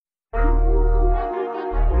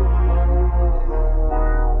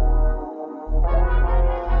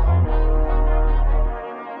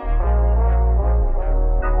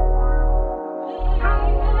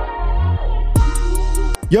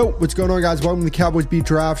Yo, what's going on, guys? Welcome to the Cowboys Beat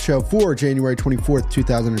Draft Show for January 24th,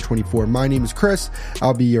 2024. My name is Chris.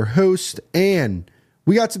 I'll be your host, and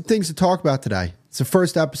we got some things to talk about today. It's the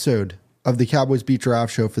first episode of the Cowboys Beat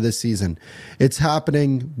Draft Show for this season. It's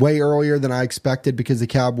happening way earlier than I expected because the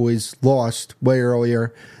Cowboys lost way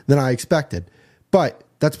earlier than I expected. But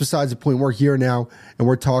that's besides the point. We're here now, and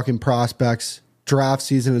we're talking prospects. Draft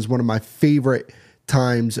season is one of my favorite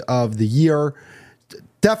times of the year.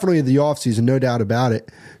 Definitely the offseason, no doubt about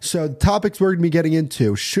it. So the topics we're going to be getting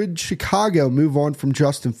into: should Chicago move on from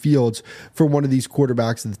Justin Fields for one of these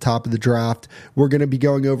quarterbacks at the top of the draft? We're going to be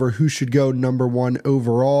going over who should go number one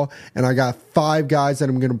overall. And I got 5 guys that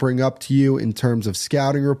I'm going to bring up to you in terms of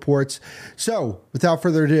scouting reports. So without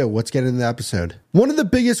further ado, let's get into the episode. One of the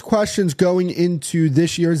biggest questions going into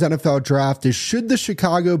this year's NFL draft is, should the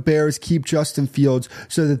Chicago Bears keep Justin Fields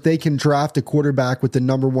so that they can draft a quarterback with the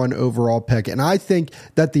number one overall pick? And I think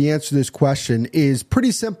that the answer to this question is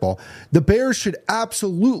pretty simple. The Bears should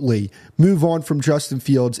absolutely move on from Justin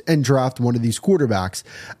Fields and draft one of these quarterbacks.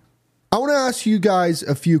 I want to ask you guys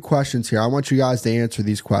a few questions here. I want you guys to answer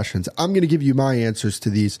these questions. I'm going to give you my answers to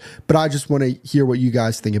these, but I just want to hear what you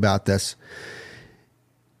guys think about this.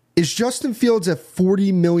 Is Justin Fields at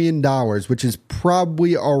 $40 million, which is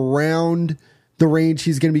probably around the range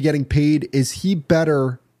he's going to be getting paid, is he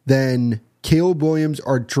better than Caleb Williams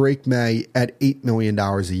or Drake May at $8 million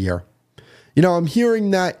a year? You know, I'm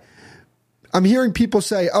hearing people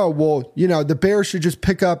say, oh, well, you know, the Bears should just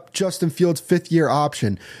pick up Justin Fields' 5th-year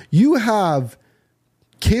option. You have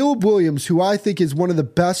Caleb Williams, who I think is one of the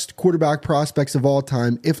best quarterback prospects of all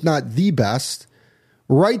time, if not the best,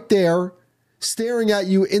 right there, staring at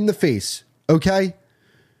you in the face, okay?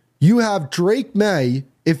 You have Drake May.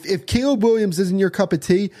 If Caleb Williams isn't your cup of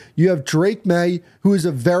tea, you have Drake May, who is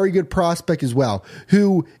a very good prospect as well,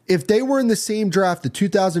 who, if they were in the same draft, the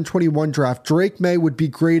 2021 draft, Drake May would be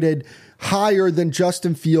graded higher than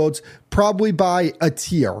Justin Fields, probably by a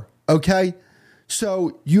tier, okay?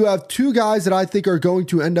 So you have 2 guys that I think are going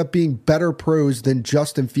to end up being better pros than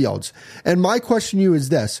Justin Fields. And my question to you is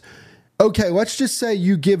this. Okay, let's just say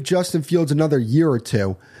you give Justin Fields another year or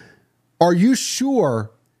 2. Are you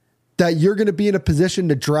sure that you're going to be in a position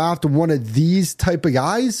to draft one of these type of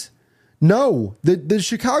guys? No, the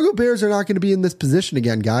Chicago Bears are not going to be in this position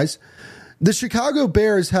again, guys. The Chicago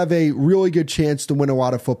Bears have a really good chance to win a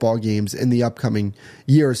lot of football games in the upcoming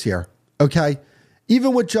years here, okay?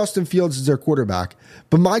 Even with Justin Fields as their quarterback.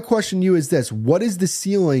 But my question to you is this. What is the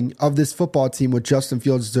ceiling of this football team with Justin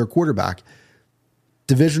Fields as their quarterback?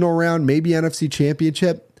 Divisional round, maybe NFC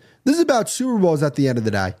Championship. This is about Super Bowls at the end of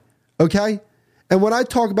the day, okay? And when I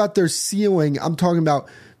talk about their ceiling, I'm talking about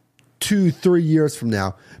 2-3 years from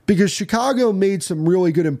now, because Chicago made some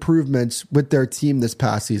really good improvements with their team this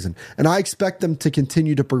past season, and I expect them to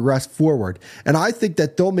continue to progress forward. And I think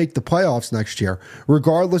that they'll make the playoffs next year,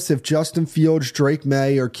 regardless if Justin Fields, Drake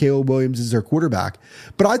May, or Caleb Williams is their quarterback.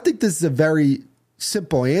 But I think this is a very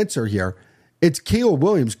simple answer here. It's Caleb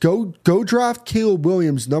Williams. Go draft Caleb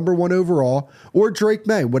Williams, number one overall, or Drake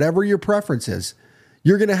May, whatever your preference is.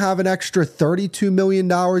 You're going to have an extra $32 million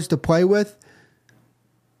to play with.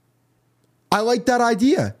 I like that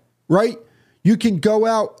idea, right? You can go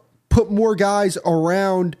out, put more guys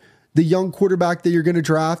around the young quarterback that you're going to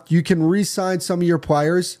draft. You can re-sign some of your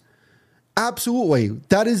players. Absolutely.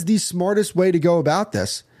 That is the smartest way to go about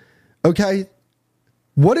this. Okay?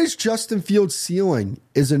 What is Justin Fields' ceiling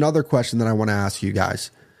is another question that I want to ask you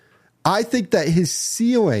guys. I think that his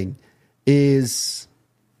ceiling is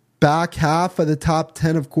back half of the top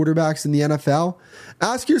 10 of quarterbacks in the NFL.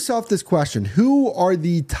 Ask yourself this question. Who are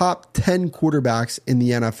the top 10 quarterbacks in the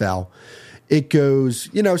NFL? It goes,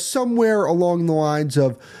 somewhere along the lines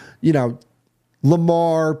of,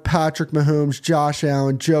 Lamar, Patrick Mahomes, Josh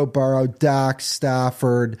Allen, Joe Burrow, Dak,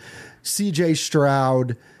 Stafford, CJ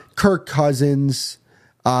Stroud, Kirk Cousins,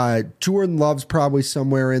 Jordan Love's probably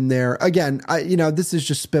somewhere in there. Again, this is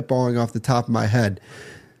just spitballing off the top of my head.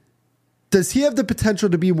 Does he have the potential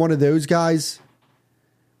to be one of those guys?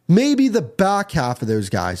 Maybe the back half of those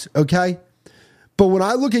guys, okay? But when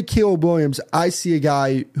I look at Caleb Williams, I see a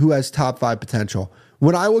guy who has top 5 potential.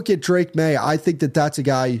 When I look at Drake May, I think that that's a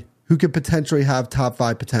guy who could potentially have top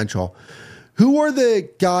 5 potential. Who are the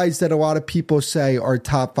guys that a lot of people say are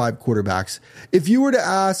top 5 quarterbacks? If you were to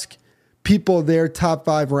ask people their top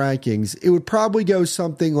 5 rankings, it would probably go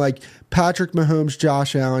something like Patrick Mahomes,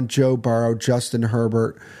 Josh Allen, Joe Burrow, Justin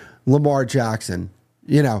Herbert, Lamar Jackson.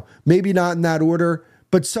 Maybe not in that order,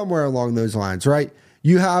 but somewhere along those lines, right?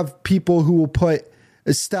 You have people who will put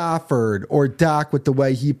Stafford or Dak with the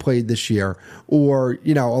way he played this year, or,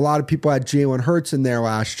 a lot of people had Jalen Hurts in there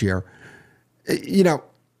last year.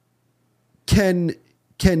 Can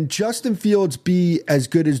Can Justin Fields be as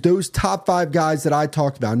good as those top 5 guys that I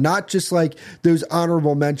talked about? Not just like those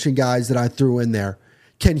honorable mention guys that I threw in there.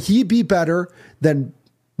 Can he be better than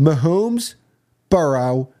Mahomes,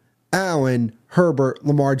 Burrow, Allen, Herbert,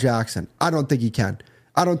 Lamar Jackson? I don't think he can.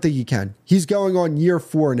 I don't think he can. He's going on year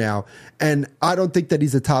 4 now, and I don't think that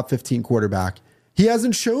he's a top 15 quarterback. He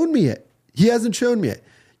hasn't shown me it.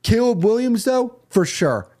 Caleb Williams, though, for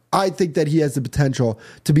sure. I think that he has the potential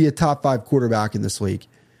to be a top 5 quarterback in this league.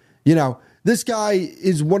 This guy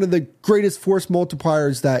is one of the greatest force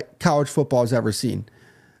multipliers that college football has ever seen.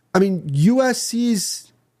 I mean,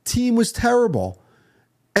 USC's team was terrible,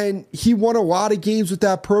 and he won a lot of games with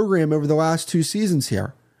that program over the last 2 seasons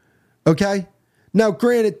here. Okay? Now,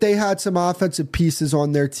 granted, they had some offensive pieces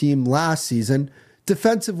on their team last season.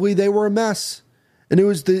 Defensively, they were a mess, and it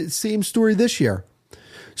was the same story this year.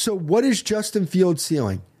 So what is Justin Fields'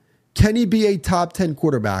 ceiling? Can he be a top 10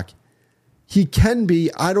 quarterback? He can be.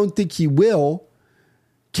 I don't think he will.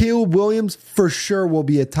 Caleb Williams for sure will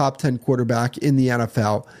be a top 10 quarterback in the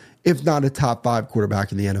NFL, if not a top 5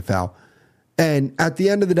 quarterback in the NFL. And at the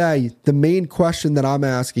end of the day, the main question that I'm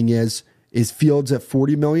asking is Fields at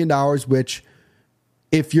 $40 million, which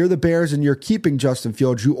if you're the Bears and you're keeping Justin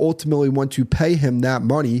Fields, you ultimately want to pay him that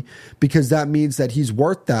money because that means that he's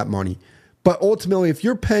worth that money. But ultimately, if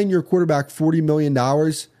you're paying your quarterback $40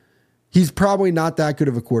 million, he's probably not that good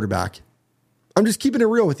of a quarterback. I'm just keeping it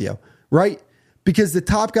real with you, right? Because the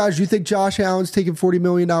top guys, you think Josh Allen's taking $40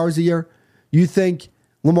 million a year? You think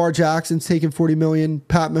Lamar Jackson's taking $40 million?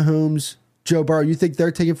 Pat Mahomes, Joe Burrow, you think they're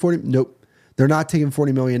taking $40? Nope. They're not taking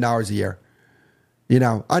 $40 million a year.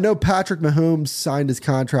 I know Patrick Mahomes signed his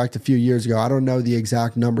contract a few years ago. I don't know the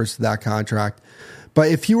exact numbers to that contract. But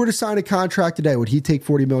if he were to sign a contract today, would he take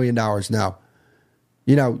 $40 million? No.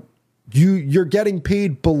 You're getting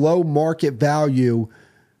paid below market value.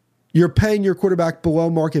 You're paying your quarterback below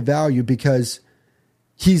market value because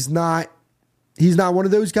he's not one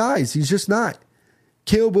of those guys. He's just not.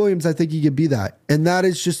 Caleb Williams, I think he could be that. And that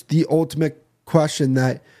is just the ultimate question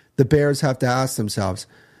that the Bears have to ask themselves.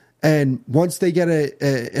 And once they get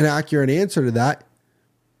an accurate answer to that,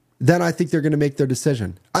 then I think they're going to make their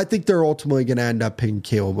decision. I think they're ultimately going to end up picking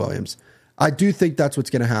Caleb Williams. I do think that's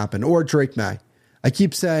what's going to happen. Or Drake May. I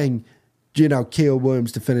keep saying, Caleb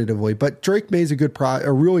Williams definitively, but Drake May is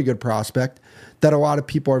a really good prospect that a lot of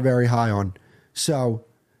people are very high on. So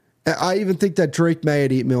I even think that Drake May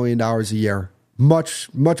at $8 million a year, much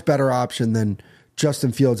better option than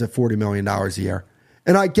Justin Fields at $40 million a year.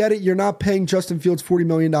 And I get it. You're not paying Justin Fields $40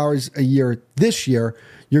 million a year this year.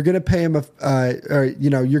 You're going to pay him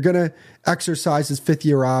you're going to exercise his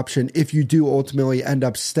 5th-year option if you do ultimately end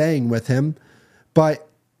up staying with him. But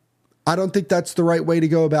I don't think that's the right way to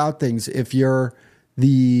go about things if you're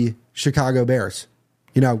the Chicago Bears.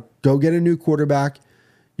 Go get a new quarterback.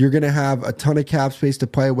 You're going to have a ton of cap space to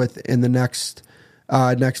play with in the next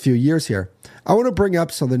few years here. I want to bring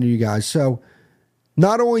up something to you guys. So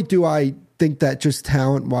not only do I think that just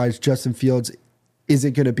talent-wise, Justin Fields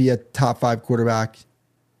isn't going to be a top 5 quarterback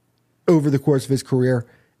over the course of his career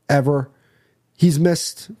ever. He's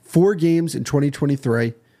missed 4 games in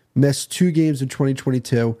 2023, missed 2 games in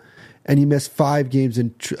 2022, and he missed 5 games 2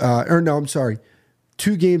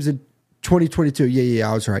 games in 2022. Yeah,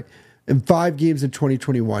 I was right. And 5 games in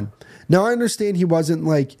 2021. Now, I understand he wasn't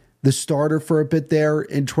like the starter for a bit there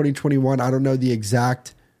in 2021. I don't know the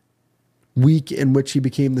exact week in which he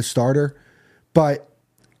became the starter. But,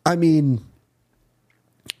 I mean,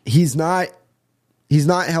 he's not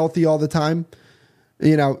healthy all the time.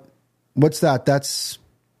 What's that? That's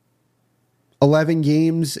 11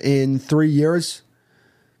 games in 3 years.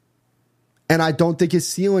 And I don't think his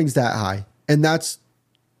ceiling's that high. And that's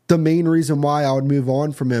the main reason why I would move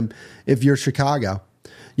on from him if you're Chicago.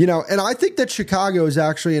 And I think that Chicago is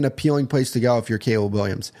actually an appealing place to go if you're Caleb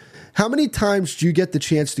Williams. How many times do you get the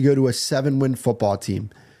chance to go to a 7-win football team?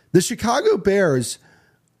 The Chicago Bears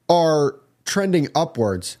are trending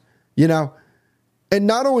upwards, And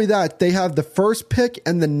not only that, they have the 1st pick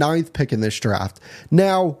and the 9th pick in this draft.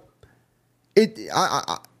 Now,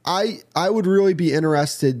 I would really be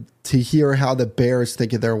interested to hear how the Bears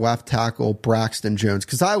think of their left tackle Braxton Jones,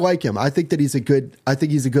 because I like him. I think he's a good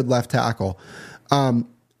left tackle.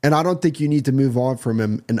 And I don't think you need to move on from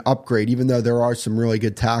him and upgrade, even though there are some really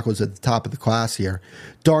good tackles at the top of the class here.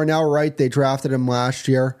 Darnell Wright, they drafted him last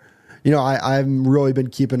year. I haven't really been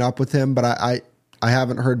keeping up with him, but I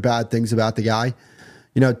haven't heard bad things about the guy.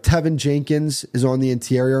 Tevin Jenkins is on the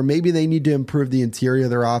interior. Maybe they need to improve the interior of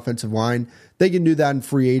their offensive line. They can do that in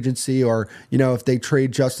free agency, or, if they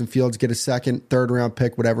trade Justin Fields, get a 2nd, 3rd round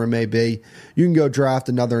pick, whatever it may be, you can go draft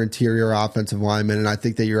another interior offensive lineman. And I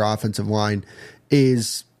think that your offensive line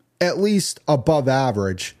is at least above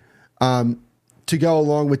average. To go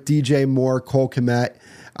along with DJ Moore, Cole Kmet,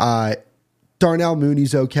 Darnell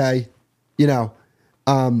Mooney's okay,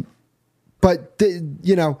 but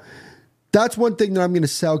that's one thing that I'm going to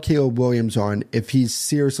sell Caleb Williams on if he's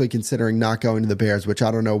seriously considering not going to the Bears, which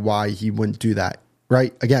I don't know why he wouldn't do that,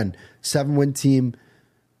 right? Again, 7-win team,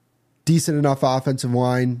 decent enough offensive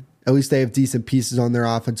line. At least they have decent pieces on their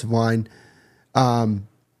offensive line.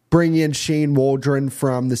 Bring in Shane Waldron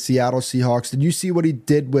from the Seattle Seahawks. Did you see what he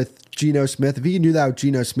did with Geno Smith? If he can do that with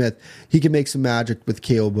Geno Smith, he can make some magic with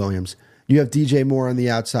Caleb Williams. You have DJ Moore on the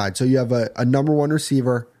outside. So you have a number one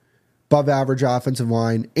receiver, above average offensive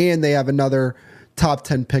line, and they have another top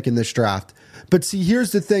 10 pick in this draft. But see,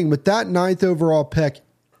 here's the thing. With that 9th overall pick,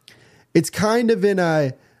 it's kind of in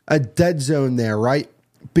a dead zone there, right?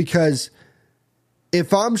 Because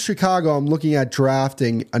if I'm Chicago, I'm looking at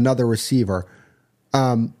drafting another receiver.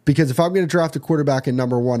 Because if I'm going to draft a quarterback in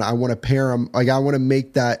number 1, I want to pair him. Like, I want to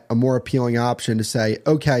make that a more appealing option to say,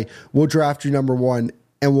 okay, we'll draft you number 1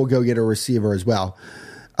 and we'll go get a receiver as well.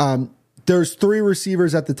 There's 3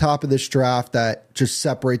 receivers at the top of this draft that just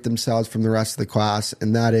separate themselves from the rest of the class,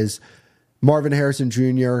 and that is Marvin Harrison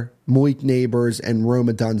Jr., Malik Neighbors, and Rome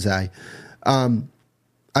Odunze.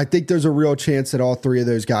 I think there's a real chance that all 3 of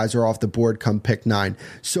those guys are off the board come pick 9.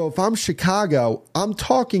 So if I'm Chicago, I'm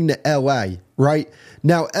talking to LA, right?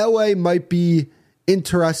 Now, LA might be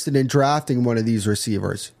interested in drafting one of these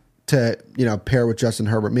receivers to, pair with Justin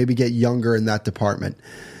Herbert, maybe get younger in that department.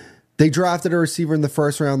 They drafted a receiver in the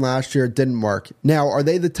first round last year. It didn't work. Now, are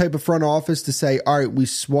they the type of front office to say, all right, we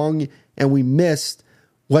swung and we missed,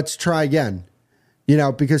 let's try again?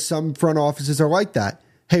 Because some front offices are like that.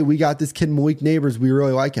 Hey, we got this kid Malik Neighbors. We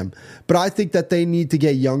really like him. But I think that they need to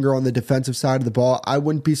get younger on the defensive side of the ball. I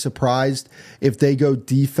wouldn't be surprised if they go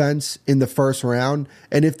defense in the first round.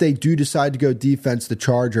 And if they do decide to go defense, the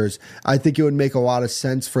Chargers, I think it would make a lot of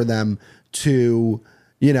sense for them to,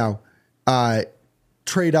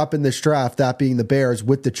 trade up in this draft, that being the Bears,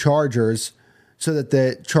 with the Chargers so that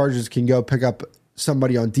the Chargers can go pick up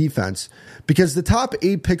somebody on defense. Because the top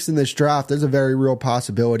 8 picks in this draft, there's a very real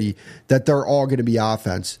possibility that they're all going to be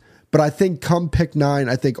offense. But I think come pick 9,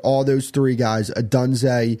 I think all those 3 guys,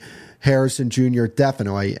 Odunze, Harrison Jr.,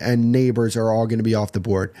 definitely, and Neighbors are all going to be off the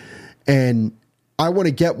board. And I want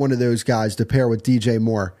to get one of those guys to pair with DJ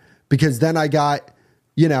Moore, because then I got,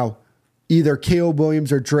 either Caleb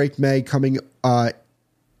Williams or Drake May coming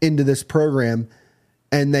into this program,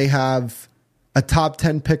 and they have a top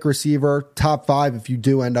 10 pick receiver, top 5 if you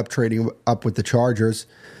do end up trading up with the Chargers.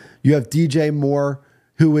 You have DJ Moore,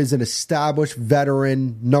 who is an established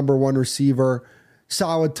veteran number 1 receiver,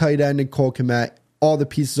 solid tight end in Cole Kmet, all the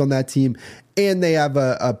pieces on that team. And they have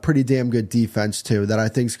a pretty damn good defense too that I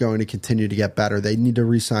think is going to continue to get better. They need to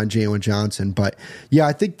re-sign Jalen Johnson. But yeah,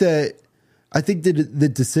 I think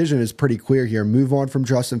the decision is pretty clear here. Move on from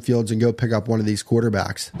Justin Fields and go pick up one of these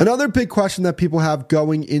quarterbacks. Another big question that people have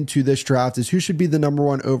going into this draft is who should be the number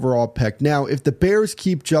 1 overall pick. Now, if the Bears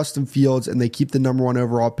keep Justin Fields and they keep the number 1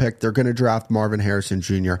 overall pick, they're going to draft Marvin Harrison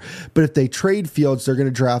Jr. But if they trade Fields, they're going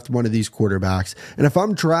to draft one of these quarterbacks. And if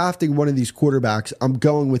I'm drafting one of these quarterbacks, I'm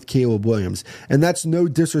going with Caleb Williams. And that's no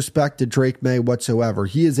disrespect to Drake May whatsoever.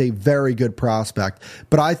 He is a very good prospect.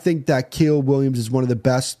 But I think that Caleb Williams is one of the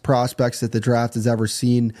best prospects that the draft has ever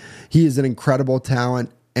seen. He is an incredible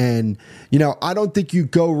talent. And, I don't think you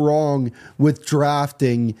go wrong with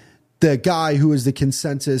drafting the guy who is the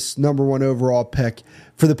consensus number 1 overall pick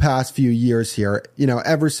for the past few years here.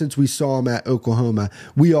 Ever since we saw him at Oklahoma,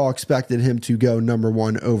 we all expected him to go number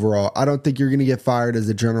 1 overall. I don't think you're going to get fired as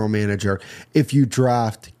a general manager if you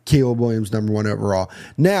draft Caleb Williams number 1 overall.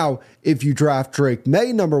 Now, if you draft Drake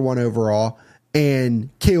May number 1 overall, and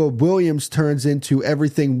Caleb Williams turns into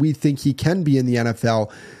everything we think he can be in the NFL,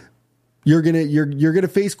 you're gonna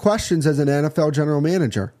face questions as an NFL general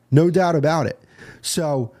manager, no doubt about it.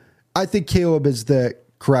 So I think Caleb is the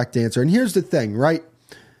correct answer. And here's the thing, right?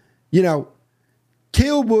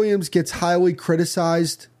 Caleb Williams gets highly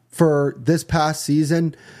criticized for this past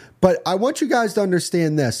season, but I want you guys to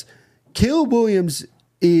understand this. Caleb Williams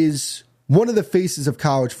is one of the faces of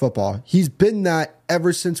college football. He's been that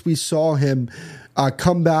ever since we saw him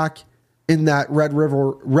come back in that Red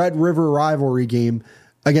River rivalry game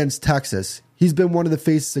against Texas. He's been one of the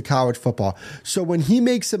faces of college football. So when he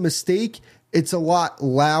makes a mistake, it's a lot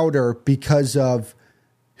louder because of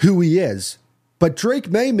who he is. But Drake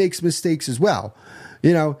May makes mistakes as well.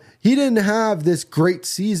 He didn't have this great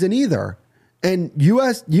season either. And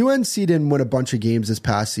UNC didn't win a bunch of games this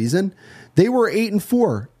past season. They were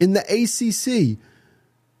 8-4 in the ACC.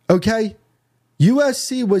 Okay?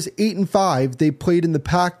 USC was 8-5. They played in the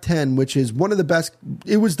Pac-10, which is one of the best.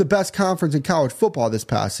 It was the best conference in college football this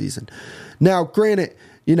past season. Now, granted,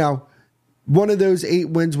 one of those 8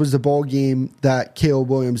 wins was the bowl game that Caleb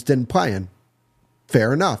Williams didn't play in.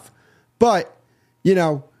 Fair enough. But,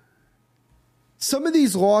 some of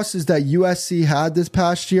these losses that USC had this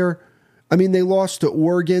past year, they lost to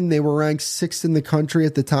Oregon. They were ranked 6th in the country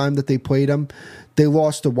at the time that they played them. They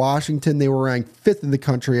lost to Washington. They were ranked 5th in the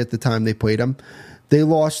country at the time they played them. They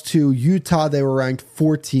lost to Utah. They were ranked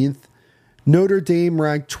 14th. Notre Dame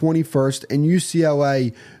ranked 21st. And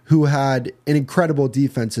UCLA, who had an incredible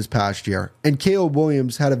defense this past year. And Caleb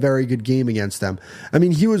Williams had a very good game against them.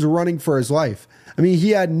 He was running for his life. He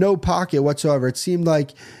had no pocket whatsoever. It seemed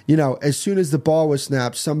like, as soon as the ball was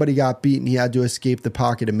snapped, somebody got beat and he had to escape the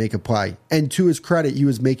pocket and make a play. And to his credit, he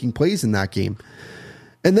was making plays in that game.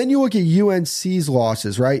 And then you look at UNC's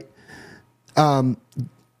losses, right?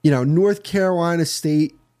 North Carolina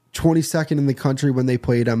State, 22nd in the country when they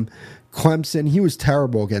played him. Clemson, he was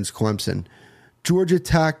terrible against Clemson. Georgia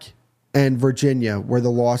Tech and Virginia were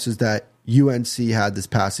the losses that UNC had this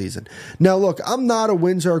past season. Now, look, I'm not a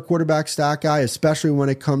wins or a quarterback stat guy, especially when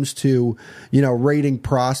it comes to, rating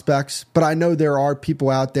prospects. But I know there are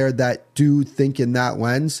people out there that do think in that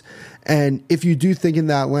lens. And if you do think in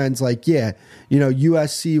that lens, USC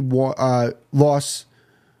lost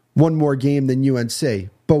one more game than UNC.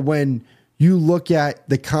 But when you look at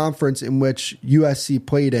the conference in which USC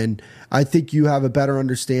played in, I think you have a better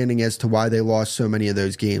understanding as to why they lost so many of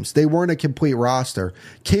those games. They weren't a complete roster.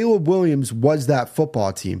 Caleb Williams was that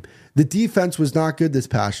football team. The defense was not good this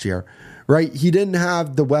past year, right? He didn't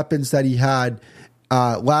have the weapons that he had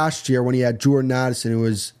last year when he had Jordan Addison, who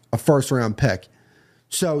was a first-round pick.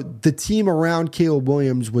 So the team around Caleb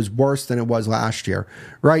Williams was worse than it was last year,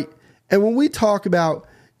 right? And when we talk about,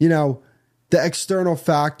 the external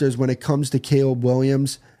factors when it comes to Caleb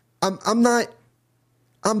Williams,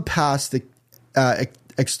 I'm past the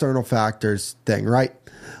external factors thing, right?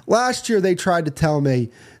 Last year, they tried to tell me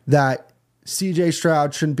that CJ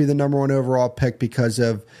Stroud shouldn't be the number 1 overall pick because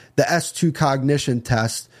of the S2 cognition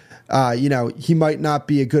test. He might not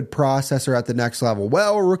be a good processor at the next level.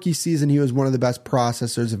 Well, rookie season, he was one of the best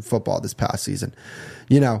processors in football this past season.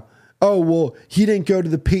 He didn't go to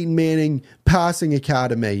the Peyton Manning passing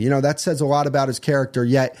academy. That says a lot about his character,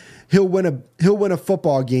 yet he'll win a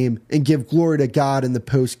football game and give glory to God in the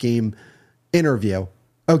post-game interview.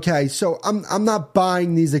 Okay, so I'm not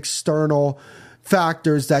buying these external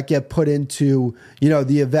factors that get put into,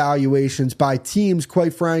 the evaluations by teams,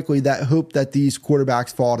 quite frankly, that hope that these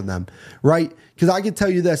quarterbacks fall to them, right? Because I can tell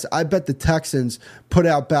you this, I bet the Texans put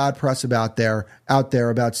out bad press out there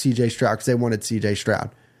about CJ Stroud because they wanted CJ Stroud.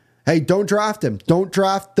 Hey, don't draft him. Don't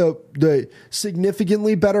draft the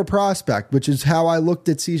significantly better prospect, which is how I looked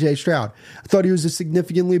at CJ Stroud. I thought he was a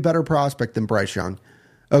significantly better prospect than Bryce Young.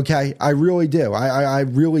 Okay, I really do. I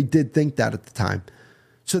really did think that at the time.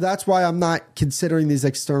 So that's why I'm not considering these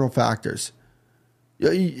external factors.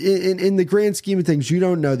 In the grand scheme of things, you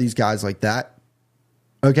don't know these guys like that.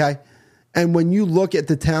 Okay? And when you look at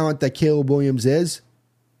the talent that Caleb Williams is,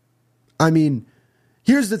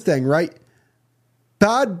 here's the thing, right?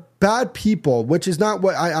 Bad people, which is not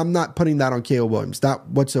what I'm not putting that on Caleb Williams, not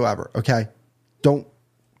whatsoever. Okay, don't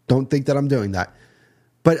think that I'm doing that,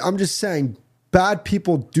 but I'm just saying bad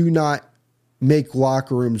people do not make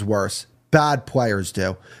locker rooms worse. Bad players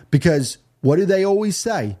do, because what do they always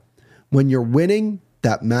say? When you're winning,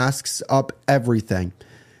 that masks up everything.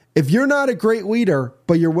 If you're not a great leader,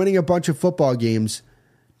 but you're winning a bunch of football games,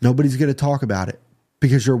 nobody's going to talk about it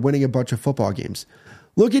because you're winning a bunch of football games.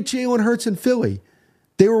 Look at Jalen Hurts in Philly.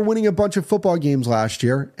 They were winning a bunch of football games last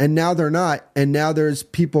year, and now they're not, and now there's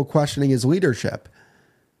people questioning his leadership.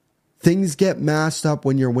 Things get masked up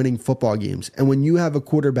when you're winning football games, and when you have a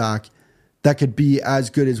quarterback that could be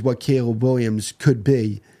as good as what Caleb Williams could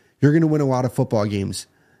be, you're going to win a lot of football games.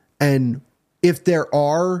 And if there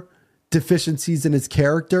are deficiencies in his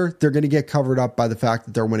character, they're going to get covered up by the fact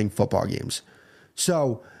that they're winning football games.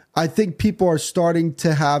 So I think people are starting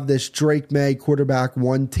to have this Drake May quarterback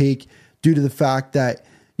one take due to the fact that,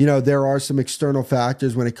 there are some external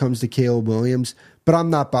factors when it comes to Caleb Williams, but I'm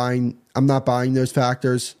not buying those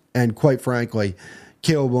factors. And quite frankly,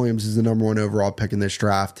 Caleb Williams is the number 1 overall pick in this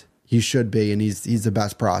draft. He should be, and he's the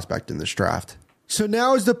best prospect in this draft. So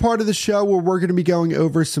now is the part of the show where we're going to be going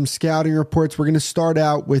over some scouting reports. We're going to start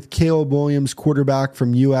out with Caleb Williams, quarterback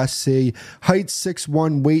from USC. Height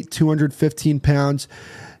 6'1", weight 215 pounds.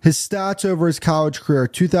 His stats over his college career: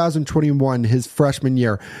 2021, his freshman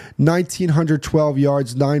year, 1,912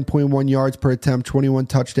 yards, 9.1 yards per attempt, 21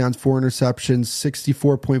 touchdowns, 4 interceptions,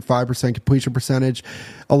 64.5% completion percentage,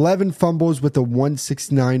 11 fumbles with a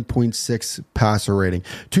 169.6 passer rating.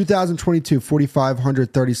 2022,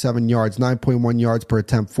 4,537 yards, 9.1 yards per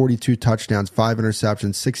attempt, 42 touchdowns, 5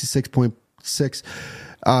 interceptions, 66.6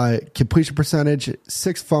 completion percentage,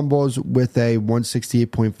 6 fumbles with a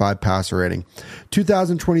 168.5 passer rating.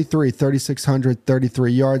 2023,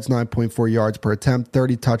 3,633 yards, 9.4 yards per attempt,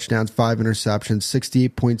 30 touchdowns, 5 interceptions,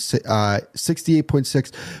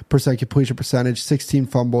 68.6% completion percentage, 16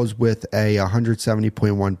 fumbles with a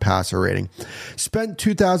 170.1 passer rating. Spent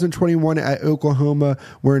 2021 at Oklahoma,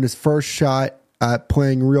 where in his first shot at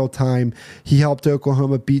playing real time, he helped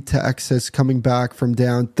Oklahoma beat Texas, coming back from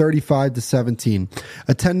down 35-17.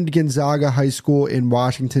 Attended Gonzaga High School in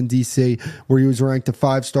Washington, D.C., where he was ranked a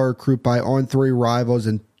 5-star recruit by On3 Rivals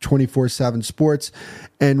and 24/7 Sports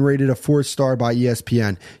and rated a 4-star by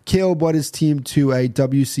ESPN. Caleb led his team to a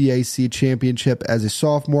WCAC championship as a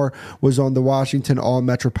sophomore, was on the Washington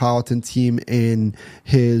All-Metropolitan team in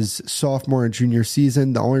his sophomore and junior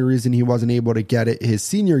season. The only reason he wasn't able to get it his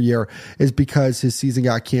senior year is because his season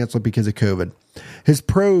got canceled because of COVID. His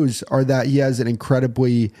pros are that he has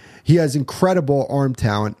incredible arm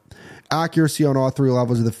talent, accuracy on all 3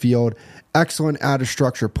 levels of the field, excellent out of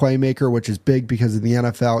structure playmaker, which is big because in the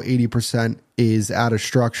NFL, 80% is out of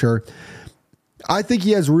structure. I think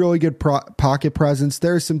he has really good pocket presence.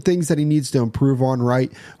 There are some things that he needs to improve on,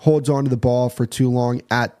 right? Holds onto the ball for too long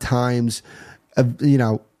at times,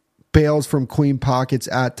 bails from clean pockets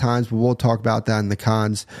at times, but we'll talk about that in the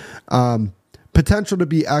cons. Potential to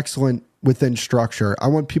be excellent within structure. I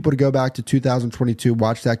want people to go back to 2022,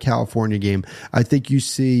 watch that California game. I think you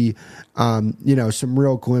see, some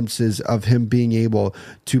real glimpses of him being able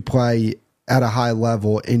to play at a high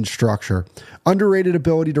level in structure. Underrated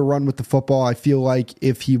ability to run with the football. I feel like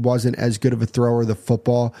if he wasn't as good of a thrower of the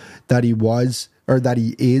football that he was, or that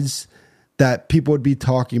he is, that people would be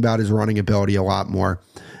talking about his running ability a lot more.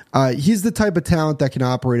 He's the type of talent that can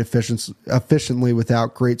operate efficiently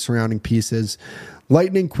without great surrounding pieces.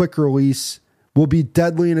 Lightning quick release, will be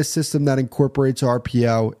deadly in a system that incorporates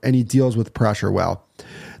RPO, and he deals with pressure well.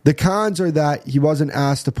 The cons are that he wasn't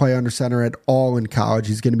asked to play under center at all in college.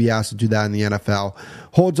 He's going to be asked to do that in the NFL.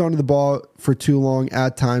 Holds onto the ball for too long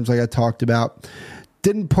at times, like I talked about.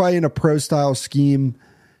 Didn't play in a pro-style scheme.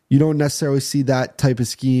 You don't necessarily see that type of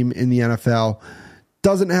scheme in the NFL.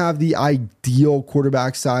 Doesn't have the ideal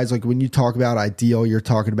quarterback size. Like when you talk about ideal, you're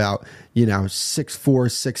talking about, 6'4",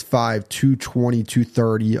 6'5", 220,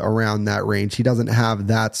 230, around that range. He doesn't have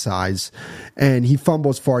that size. And he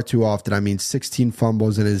fumbles far too often. 16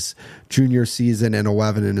 fumbles in his junior season and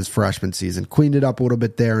 11 in his freshman season. Cleaned it up a little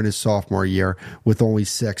bit there in his sophomore year with only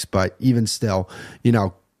 6. But even still,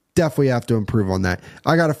 definitely have to improve on that.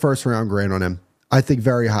 I got a first-round grade on him. I think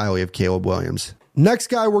very highly of Caleb Williams. Next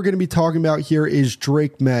guy we're going to be talking about here is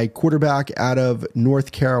Drake May, quarterback out of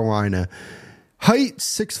North Carolina. Height,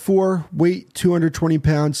 6'4", weight, 220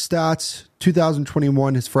 pounds. Stats,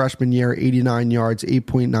 2021, his freshman year, 89 yards,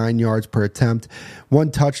 8.9 yards per attempt,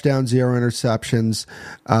 1 touchdown, 0 interceptions,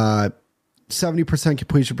 70%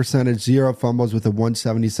 completion percentage, 0 fumbles with a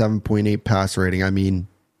 177.8 pass rating.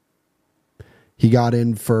 He got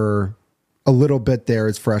in for a little bit there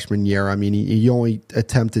his freshman year. He only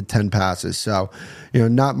attempted 10 passes, so,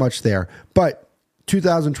 not much there. But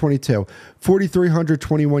 2022,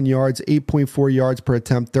 4,321 yards, 8.4 yards per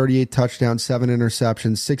attempt, 38 touchdowns, 7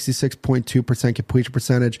 interceptions, 66.2% completion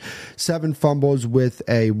percentage, 7 fumbles with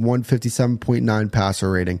a 157.9 passer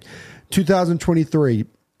rating. 2023,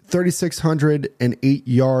 3,608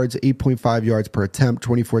 yards, 8.5 yards per attempt,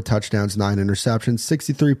 24 touchdowns, 9 interceptions,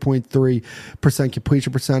 63.3%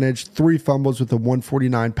 completion percentage, 3 fumbles with a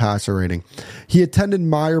 149 passer rating. He attended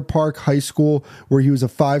Meyer Park High School, where he was a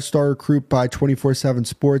 5-star recruit by 24/7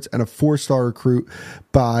 Sports and a 4-star recruit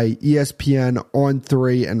by ESPN,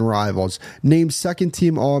 On3, and Rivals. Named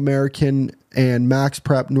second-team All-American and Max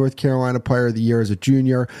Prep North Carolina Player of the Year as a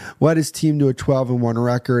junior, led his team to a 12-1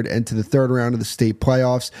 record and to the 3rd round of the state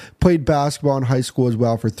playoffs. Played basketball in high school as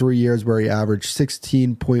well for 3 years, where he averaged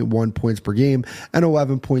 16.1 points per game and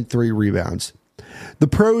 11.3 rebounds. The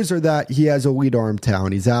pros are that he has elite arm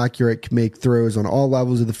talent. He's accurate, can make throws on all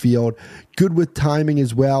levels of the field, good with timing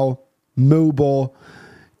as well, mobile,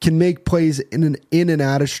 can make plays in and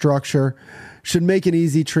out of structure, should make an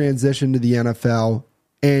easy transition to the NFL.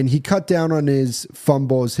 And he cut down on his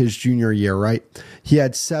fumbles his junior year, right? He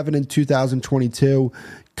had 7 in 2022,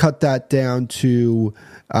 cut that down to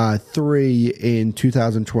 3 in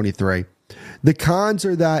 2023. The cons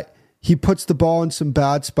are that he puts the ball in some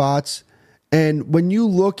bad spots. And when you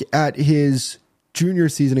look at his junior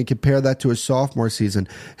season and compare that to his sophomore season,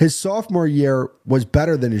 his sophomore year was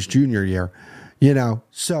better than his junior year.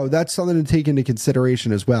 So that's something to take into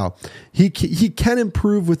consideration as well. He can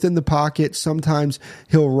improve within the pocket. Sometimes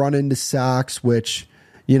he'll run into sacks, which,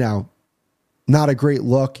 not a great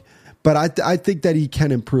look. But I think that he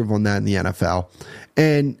can improve on that in the NFL.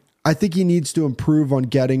 And I think he needs to improve on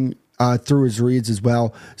getting through his reads as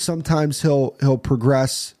well. Sometimes he'll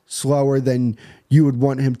progress slower than you would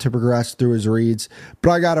want him to progress through his reads. But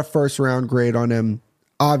I got a first round grade on him.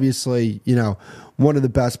 Obviously, one of the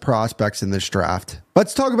best prospects in this draft.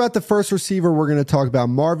 Let's talk about the first receiver we're going to talk about,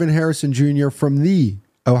 Marvin Harrison Jr. from the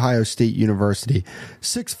Ohio State University.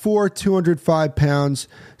 6'4", 205 pounds.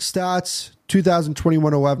 Stats,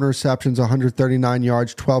 2021 11 receptions, 139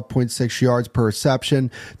 yards, 12.6 yards per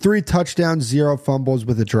reception. 3 touchdowns, 0 fumbles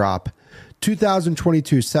with a drop.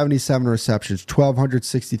 2022, 77 receptions,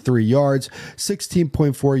 1,263 yards,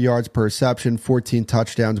 16.4 yards per reception, 14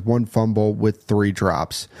 touchdowns, 1 fumble with 3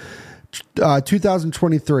 drops.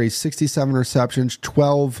 2023, 67 receptions,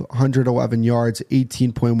 1,211 yards,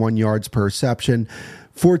 18.1 yards per reception,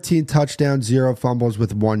 14 touchdowns, 0 fumbles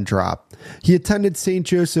with 1 drop. He attended St.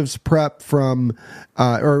 Joseph's Prep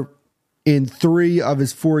in 3 of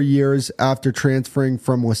his 4 years after transferring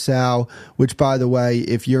from LaSalle, which, by the way,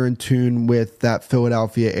 if you're in tune with that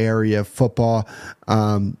Philadelphia area football,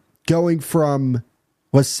 going from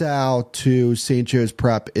LaSalle to St. Joe's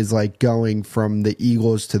Prep is like going from the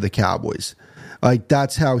Eagles to the Cowboys. Like,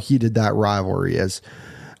 that's how heated that rivalry is.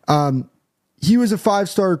 He was a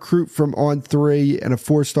 5-star recruit from On3 and a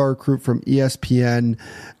 4-star recruit from ESPN,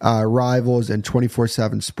 Rivals, and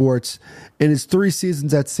 24/7 Sports. In his 3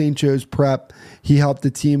 seasons at St. Joe's Prep, he helped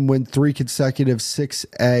the team win 3 consecutive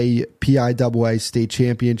 6A PIAA state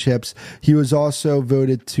championships. He was also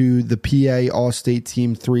voted to the PA All-State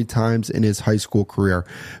team 3 times in his high school career.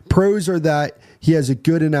 Pros are that he has a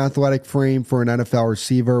good and athletic frame for an NFL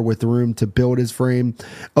receiver with room to build his frame.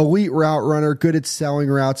 Elite route runner, good at selling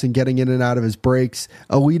routes and getting in and out of his breaks.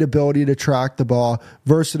 Elite ability to track the ball.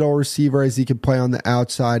 Versatile receiver as he can play on the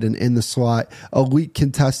outside and in the slot. Elite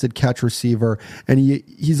contested catch receiver. And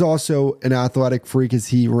he's also an athletic freak as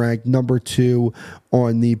he ranked number 2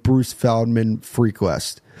 on the Bruce Feldman freak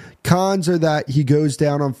list. Cons are that he goes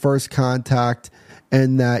down on first contact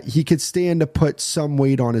and that he could stand to put some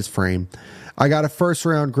weight on his frame. I got a first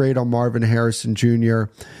round grade on Marvin Harrison Jr.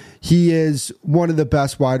 He is one of the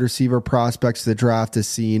best wide receiver prospects the draft has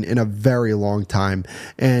seen in a very long time,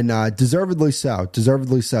 and deservedly so.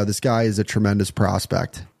 Deservedly so. This guy is a tremendous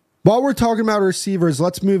prospect. While we're talking about receivers,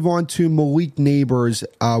 let's move on to Malik Neighbors,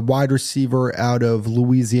 wide receiver out of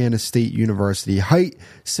Louisiana State University. Height,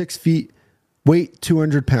 6 feet. Weight,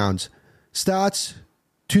 200 pounds. Stats,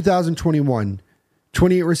 2021.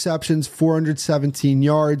 28 receptions, 417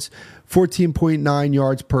 yards, 14.9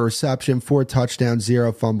 yards per reception, 4 touchdowns,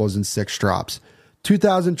 0 fumbles, and 6 drops.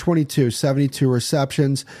 2022, 72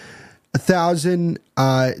 receptions,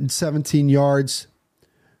 1,017 yards,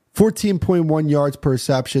 14.1 yards per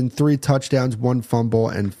reception, 3 touchdowns, 1 fumble,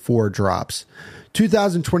 and 4 drops.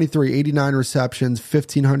 2023, 89 receptions,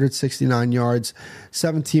 1,569 yards,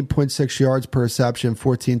 17.6 yards per reception,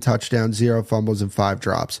 14 touchdowns, 0 fumbles, and 5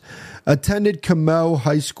 drops. Attended Camo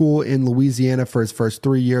High School in Louisiana for his first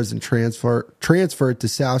 3 years and transferred to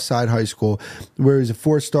Southside High School, where he was a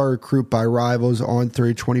 4-star recruit by Rivals,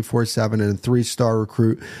 On3, 24/7, and a 3-star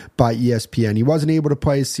recruit by ESPN. He wasn't able to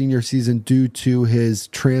play his senior season due to his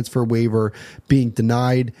transfer waiver being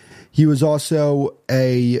denied. He was also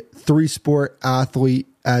a 3-sport athlete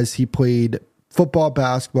as he played football,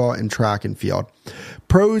 basketball, and track and field.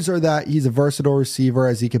 Pros are that he's a versatile receiver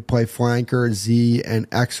as he could play flanker, Z, and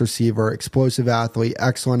X receiver, explosive athlete,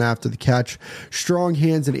 excellent after the catch, strong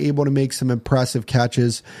hands and able to make some impressive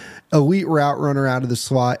catches, elite route runner out of the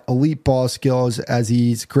slot, elite ball skills as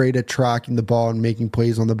he's great at tracking the ball and making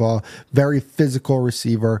plays on the ball, very physical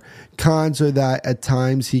receiver. Cons are that at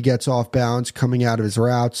times he gets off balance coming out of his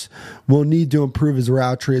routes, will need to improve his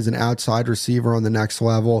route tree as an outside receiver on the next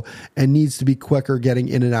level, and needs to be quicker getting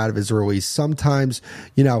in and out of his release. Sometimes,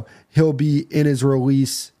 he'll be in his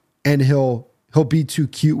release and he'll be too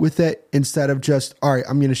cute with it instead of just, all right,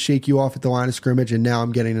 I'm going to shake you off at the line of scrimmage and now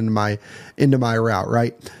I'm getting into my route,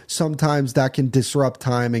 right? Sometimes that can disrupt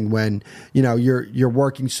timing when, you're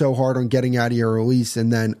working so hard on getting out of your release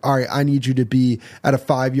and then, all right, I need you to be at a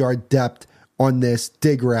 5-yard depth on this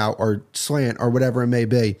dig route or slant or whatever it may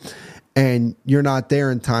be. And you're not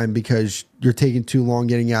there in time because you're taking too long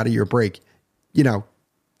getting out of your break. Get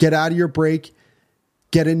out of your break,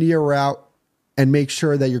 get into your route, and make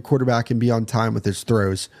sure that your quarterback can be on time with his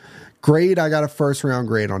throws. Grade, I got a first round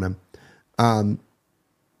grade on him. I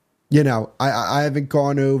haven't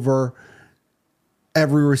gone over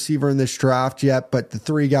every receiver in this draft yet, but the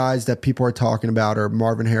three guys that people are talking about are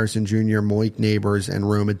Marvin Harrison Jr., Malik Neighbors, and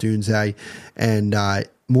Rome Odunze. And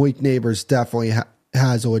Malik Neighbors definitely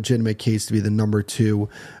has a legitimate case to be the number 2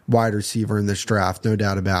 wide receiver in this draft, no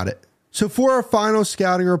doubt about it. So for our final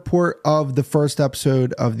scouting report of the first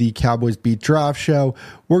episode of the Cowboys Beat Draft Show,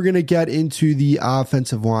 we're going to get into the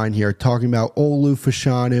offensive line here, talking about Olu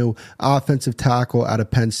Fashanu, offensive tackle out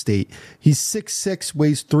of Penn State. He's 6'6",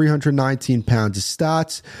 weighs 319 pounds. His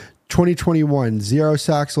stats, 2021, 0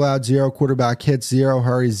 sacks allowed, 0 quarterback hits, 0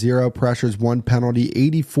 hurries, 0 pressures, 1 penalty,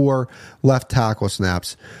 84 left tackle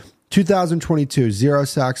snaps. 2022, 0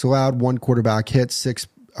 sacks allowed, 1 quarterback hit, 6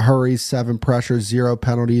 hurries, 7 pressures, 0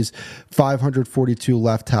 penalties, 542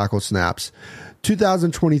 left tackle snaps.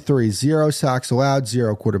 2023, 0 sacks allowed,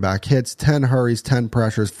 0 quarterback hits, 10 hurries, 10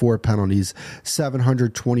 pressures, 4 penalties,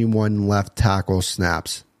 721 left tackle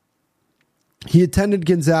snaps. He attended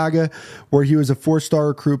Gonzaga, where he was a 4-star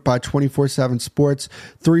recruit by 24/7 Sports,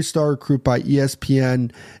 3-star recruit by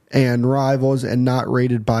ESPN and Rivals, and not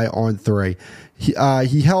rated by On3.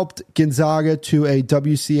 He helped Gonzaga to a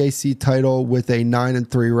WCAC title with a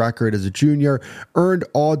 9-3 record as a junior, earned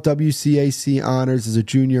all WCAC honors as a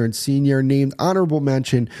junior and senior, named honorable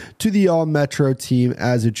mention to the All-Metro team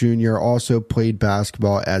as a junior, also played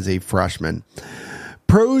basketball as a freshman.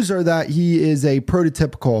 Pros are that he is a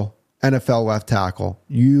prototypical NFL left tackle.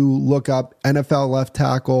 You look up NFL left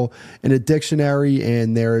tackle in a dictionary,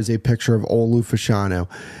 and there is a picture of Olu Fashanu.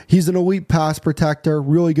 He's an elite pass protector,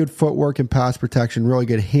 really good footwork in pass protection, really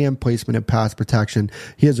good hand placement in pass protection.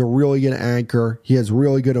 He has a really good anchor. He has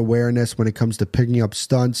really good awareness when it comes to picking up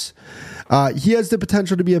stunts. He has the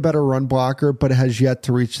potential to be a better run blocker, but has yet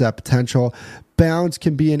to reach that potential. Bounce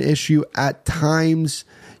can be an issue at times.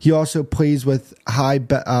 He also plays with high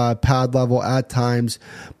pad level at times.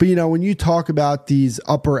 But, when you talk about these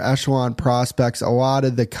upper echelon prospects, a lot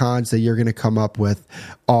of the cons that you're going to come up with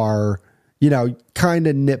are, kind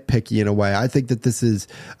of nitpicky in a way. I think that this is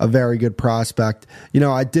a very good prospect.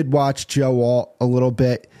 I did watch Joe Alt a little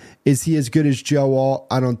bit. Is he as good as Joe Alt?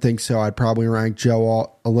 I don't think so. I'd probably rank Joe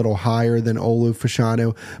Alt a little higher than Olu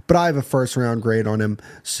Fashanu. But I have a first round grade on him.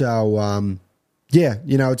 So, yeah,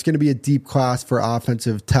 it's going to be a deep class for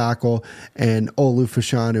offensive tackle, and Olu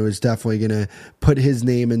Fashanu is definitely going to put his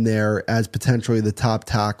name in there as potentially the top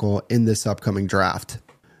tackle in this upcoming draft.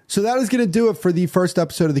 So that is going to do it for the first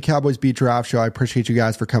episode of the Cowboys Beat Draft Show. I appreciate you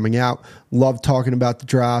guys for coming out. Love talking about the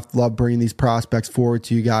draft. Love bringing these prospects forward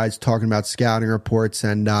to you guys, talking about scouting reports,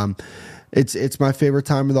 and It's my favorite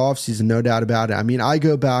time of the offseason, no doubt about it. I mean, I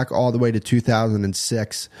go back all the way to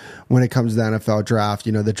 2006 when it comes to the NFL draft.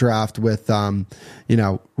 The draft with,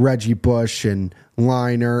 Reggie Bush and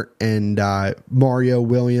Liner and Mario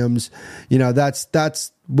Williams.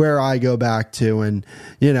 That's where I go back to. And,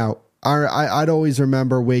 I'd always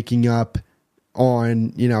remember waking up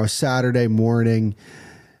on, a Saturday morning.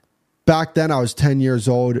 Back then, I was 10 years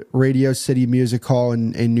old, Radio City Music Hall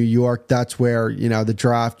in New York. That's where, the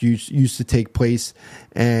draft used to take place.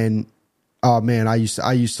 And, oh, man, I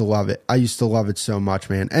used to love it. I used to love it so much,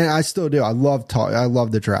 man. And I still do. I love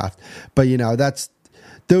the draft. But,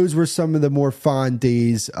 those were some of the more fond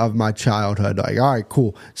days of my childhood. Like, all right,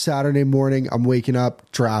 cool. Saturday morning, I'm waking up,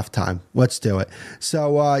 draft time. Let's do it.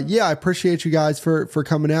 So, I appreciate you guys for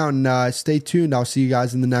coming out, and stay tuned. I'll see you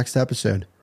guys in the next episode.